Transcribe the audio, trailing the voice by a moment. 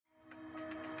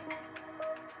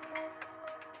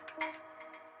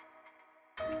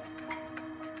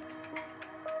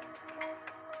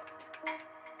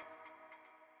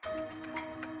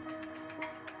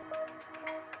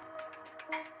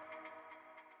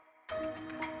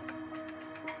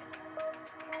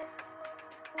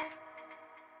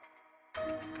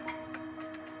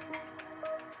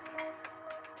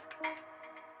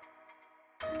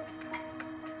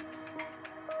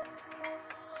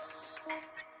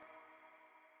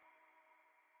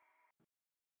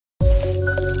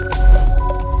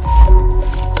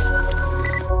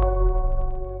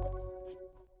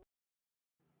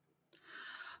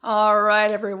All right,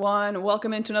 everyone.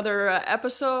 Welcome into another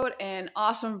episode and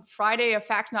awesome Friday of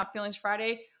Facts Not Feelings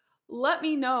Friday. Let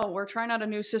me know. We're trying out a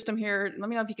new system here. Let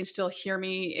me know if you can still hear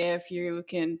me, if you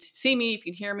can see me, if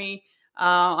you can hear me.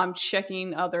 I'm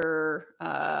checking other,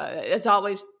 as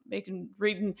always,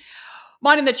 reading,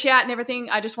 minding the chat and everything.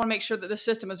 I just want to make sure that the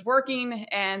system is working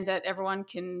and that everyone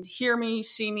can hear me,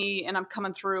 see me, and I'm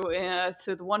coming through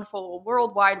the wonderful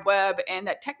World Wide Web, and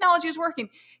that technology is working.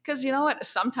 Because you know what?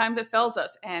 Sometimes it fails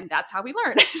us, and that's how we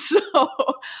learn. So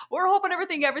we're hoping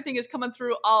everything is coming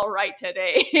through all right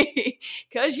today,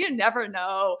 because you never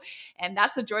know. And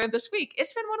that's the joy of this week.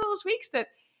 It's been one of those weeks that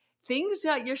things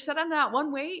you're set on that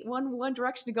one way, one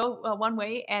direction to go one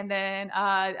way, and then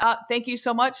thank you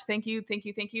so much, thank you.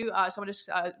 Someone just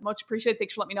much appreciated.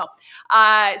 Thanks for letting me know.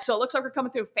 So it looks like we're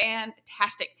coming through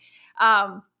fantastic.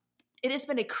 It has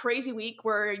been a crazy week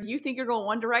where you think you're going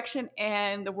one direction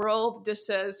and the world just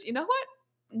says, you know what?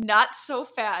 Not so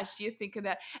fast. You think of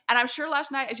that. And I'm sure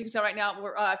last night, as you can tell right now,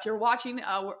 if you're watching,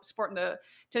 we're supporting the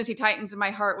Tennessee Titans, and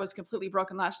my heart was completely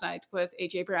broken last night with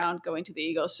A.J. Brown going to the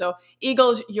Eagles. So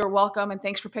Eagles, you're welcome. And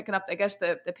thanks for picking up, I guess,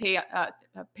 the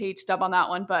paid stub on that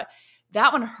one. But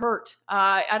that one hurt.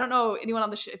 I don't know anyone on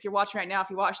the if you're watching right now,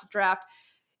 if you watched the draft,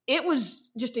 it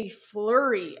was just a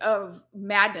flurry of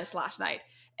madness last night.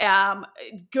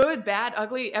 Good, bad,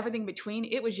 ugly, everything between.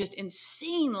 It was just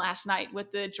insane last night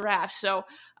with the draft. So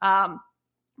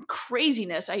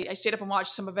craziness. I stayed up and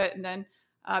watched some of it, and then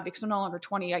because I'm no longer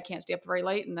 20, I can't stay up very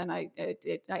late, and then I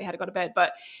had to go to bed.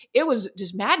 But it was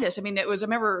just madness. I mean, I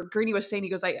remember Greeny was saying, he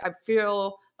goes, I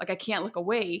feel like I can't look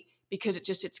away because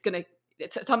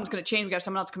something's gonna change. We got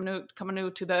someone else coming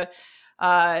new to the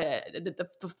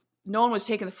no one was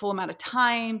taking the full amount of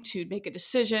time to make a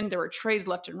decision. There were trades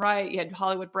left and right. You had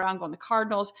Hollywood Brown going to the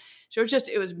Cardinals. So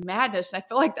it was madness. And I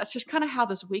feel like that's just kind of how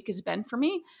this week has been for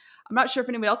me. I'm not sure if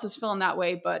anybody else is feeling that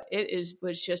way, but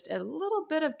was just a little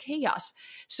bit of chaos.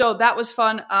 So that was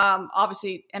fun.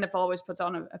 Obviously, NFL always puts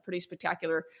on a pretty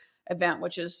spectacular event,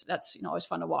 that's always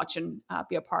fun to watch and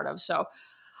be a part of. So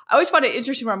I always find it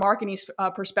interesting from a marketing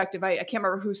perspective. I can't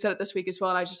remember who said it this week as well.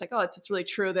 And I was just like, oh, it's really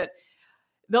true that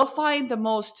they'll find the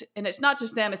most, and it's not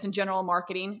just them, it's in general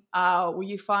marketing, where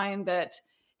you find that,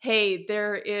 hey,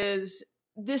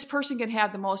 this person can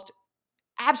have the most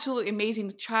absolutely amazing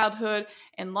childhood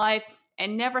and life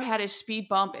and never had a speed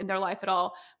bump in their life at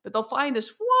all. But they'll find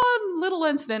this one little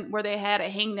incident where they had a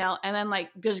hangnail and then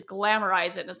just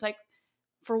glamorize it. And it's like,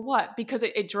 for what? Because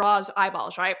it draws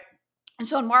eyeballs, right? And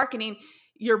so in marketing,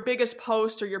 your biggest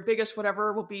post or your biggest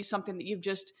whatever will be something that you've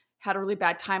just had a really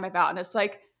bad time about. And it's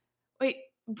like, wait,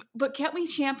 but can't we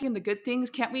champion the good things?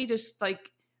 Can't we just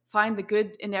find the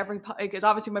good in because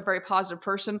obviously I'm a very positive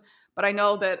person, but I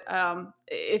know that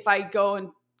if I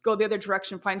go the other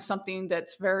direction, find something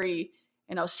that's very,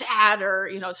 sad or,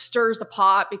 stirs the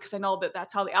pot, because I know that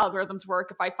that's how the algorithms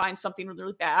work. If I find something really,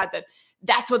 really bad,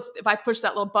 if I push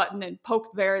that little button and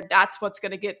poke there, that's what's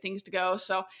going to get things to go.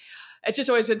 So it's just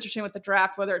always interesting with the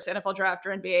draft, whether it's NFL draft or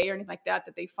NBA or anything like that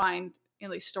they find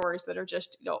these stories that are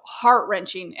just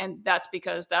heart-wrenching, and that's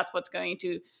because that's what's going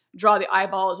to draw the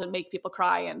eyeballs and make people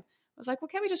cry. And I was like, well,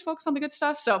 can't we just focus on the good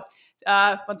stuff? So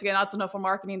once again, also know for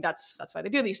marketing, that's why they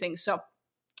do these things. So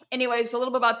anyways, a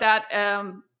little bit about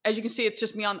that. As you can see, it's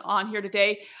just me on here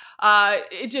today.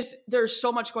 It's just, there's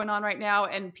so much going on right now,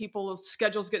 and people's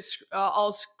schedules get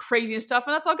all crazy and stuff,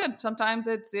 and that's all good. Sometimes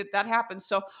that happens.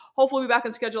 So hopefully we'll be back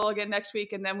on schedule again next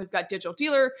week, and then we've got Digital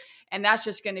Dealer, and that's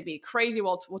just going to be crazy.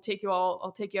 I'll take you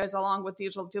guys along with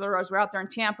Digital Dealer as we're out there in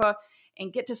Tampa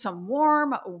and get to some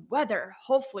warm weather,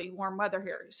 hopefully warm weather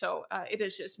here. So it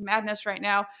is just madness right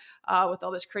now with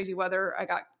all this crazy weather. I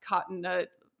got caught in a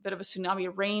bit of a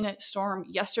tsunami rain storm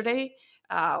yesterday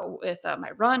with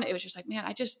my run. It was just like,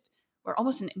 man, we're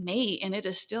almost in May, and it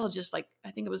is still just I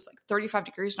think it was 35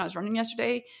 degrees when I was running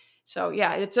yesterday. So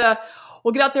yeah,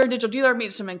 we'll get out there in Digital Dealer,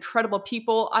 meet some incredible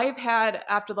people. I've had,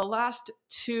 after the last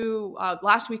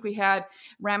week we had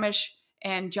Ramesh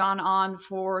and John on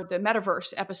for the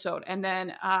Metaverse episode. And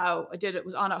then it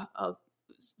was on a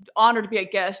honored to be a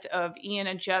guest of Ian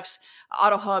and Jeff's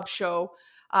Auto Hub show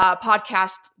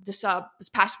podcast this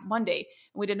past Monday.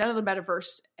 We did another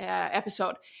Metaverse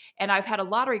episode, and I've had a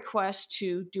lot of requests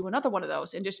to do another one of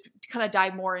those and just kind of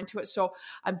dive more into it. So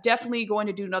I'm definitely going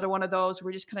to do another one of those.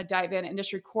 We're just kind of dive in and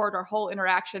just record our whole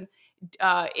interaction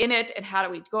in it, and how do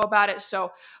we go about it.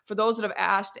 So for those that have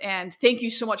asked, and thank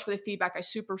you so much for the feedback, I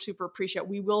super, super appreciate it.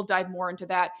 We will dive more into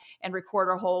that and record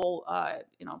our whole,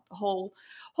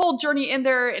 whole journey in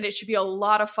there, and it should be a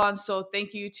lot of fun. So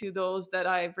thank you to those that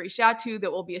I've reached out to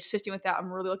that will be assisting with that.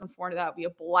 I'm really looking forward to that. It'll be a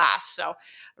blast. So I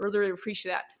really, really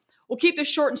appreciate that. we'll keep this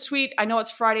short and sweet. I know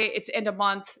it's Friday, it's end of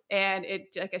month, and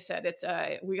like I said, it's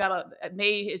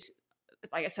May is,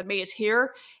 like I said, May is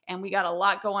here, and we got a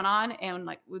lot going on, and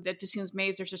like that just seems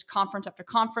May, there's just conference after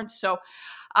conference. So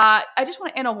I just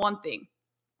want to end on one thing.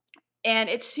 And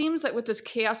it seems like with this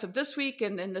chaos of this week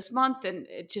and this month, and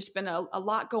it's just been a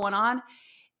lot going on.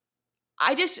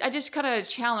 I just kind of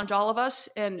challenge all of us,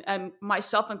 and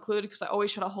myself included, because I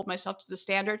always try to hold myself to the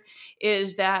standard,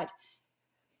 is that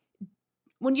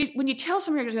when you tell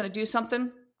someone you're going to do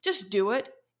something, just do it.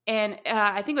 And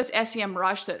I think it was SEM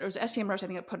Rush I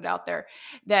think that put it out there,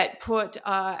 that put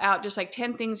out just like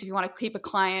 10 things if you want to keep a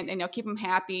client and keep them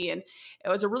happy. And it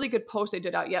was a really good post they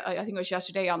did out. Yeah, I think it was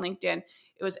yesterday on LinkedIn.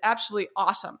 It was absolutely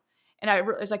awesome. And I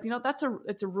was like,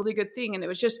 it's a really good thing. And it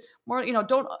was just more,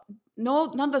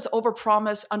 none of this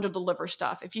overpromise, underdeliver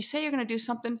stuff. If you say you're going to do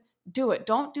something, do it.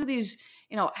 Don't do these,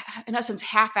 in essence,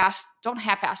 don't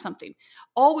half-ass something.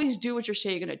 Always do what you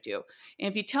say you're going to do. And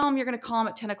if you tell them you're going to call them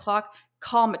at 10 o'clock,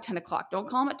 call them at 10 o'clock. Don't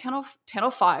call them at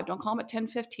 10:05. Don't call them at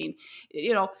 10:15.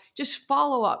 Just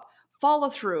follow up, follow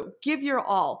through, give your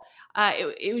all.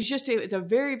 It was a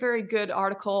very, very good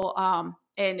article.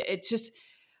 And it's just,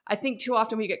 I think too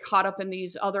often we get caught up in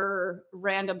these other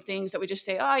random things that we just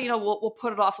say, we'll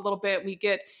put it off a little bit.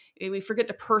 We forget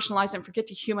to personalize and forget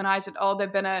to humanize it. Oh,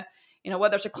 they've been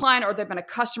whether it's a client or they've been a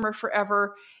customer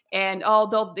forever, and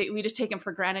we just take them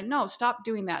for granted. No, stop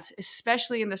doing that,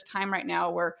 especially in this time right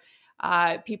now where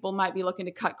people might be looking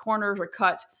to cut corners or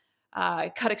cut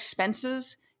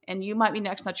expenses, and you might be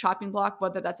next on the chopping block,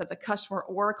 whether that's as a customer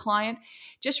or a client.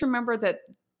 Just remember that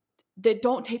they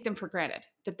don't take them for granted,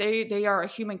 that they are a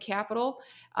human capital.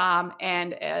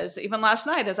 And as even last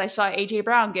night, as I saw AJ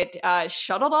Brown get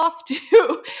shuttled off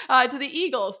to the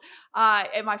Eagles,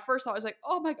 and my first thought was like,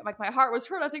 oh my God, my heart was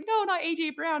hurt. I was like, no, not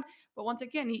AJ Brown. But once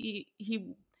again, he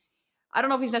I don't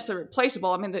know if he's necessarily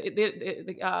replaceable. I mean,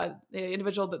 the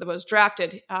individual that was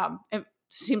drafted, it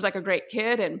seems like a great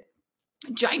kid and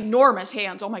ginormous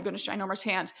hands. Oh my goodness, ginormous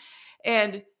hands.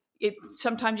 And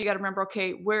sometimes you got to remember,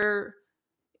 okay,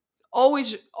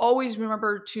 always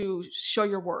remember to show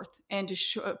your worth and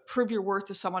to prove your worth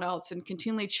to someone else, and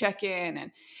continually check in, and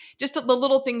just the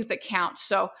little things that count.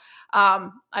 So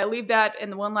I leave that. And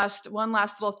the one last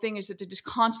little thing is that to just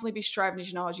constantly be striving.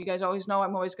 As you guys always know,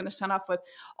 I'm always going to sign off with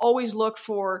always look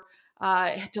for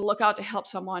to look out to help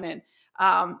someone. And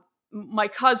my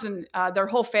cousin, their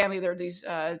whole family,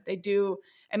 they do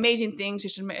amazing things.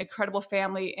 Just an incredible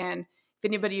family. And if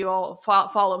anybody you all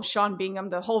follow Sean Bingham,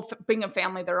 the whole Bingham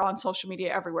family, they're on social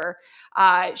media everywhere.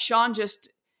 Sean just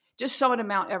summited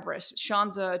Mount Everest.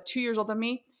 Sean's 2 years older than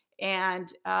me,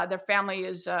 and their family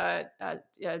is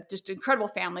just an incredible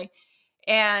family.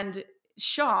 And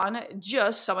Sean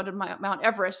just summited Mount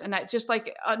Everest, and that just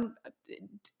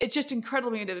it's just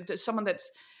incredible to someone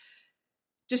that's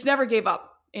just never gave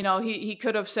up. He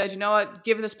could have said, what,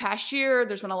 given this past year,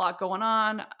 there's been a lot going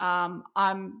on.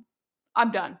 I'm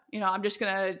done. I'm just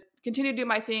going to continue to do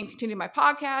my thing, continue my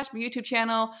podcast, my YouTube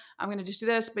channel. I'm going to just do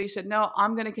this. But he said, no,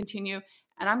 I'm going to continue,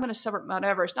 and I'm going to summit Mount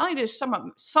Everest. Not only did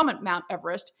he summit Mount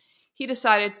Everest, he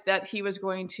decided that he was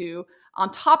going to,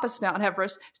 on top of Mount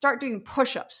Everest, start doing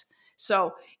push-ups.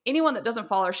 So anyone that doesn't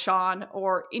follow Sean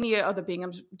or any of the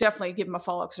Binghams, definitely give them a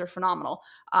follow because they're phenomenal,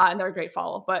 and they're a great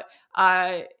follow. But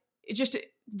it's just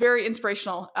very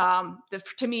inspirational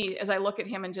to me as I look at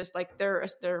him, and just like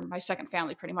they're my second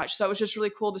family pretty much. So it was just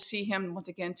really cool to see him once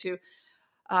again to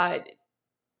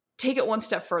take it one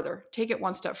step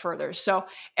further. So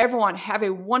everyone, have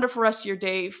a wonderful rest of your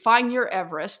day. Find your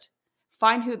Everest,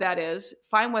 find who that is,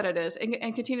 find what it is,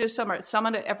 and continue to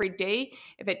summit it every day.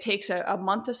 If it takes a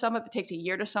month to summit, if it takes a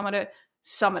year to summit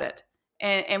it.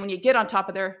 And when you get on top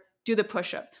of there, do the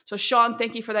push-up. So Sean,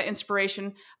 thank you for that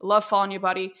inspiration. I love following you,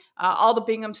 buddy. All the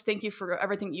Binghams, thank you for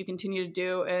everything you continue to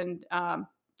do, and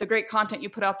the great content you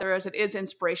put out there, as it is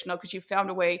inspirational, because you found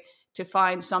a way to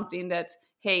find something that's,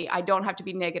 hey, I don't have to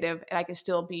be negative, and I can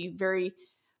still be very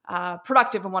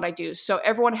productive in what I do. So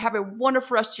everyone, have a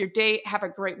wonderful rest of your day. Have a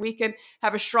great weekend.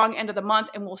 Have a strong end of the month,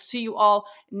 and we'll see you all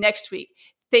next week.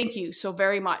 Thank you so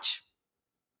very much.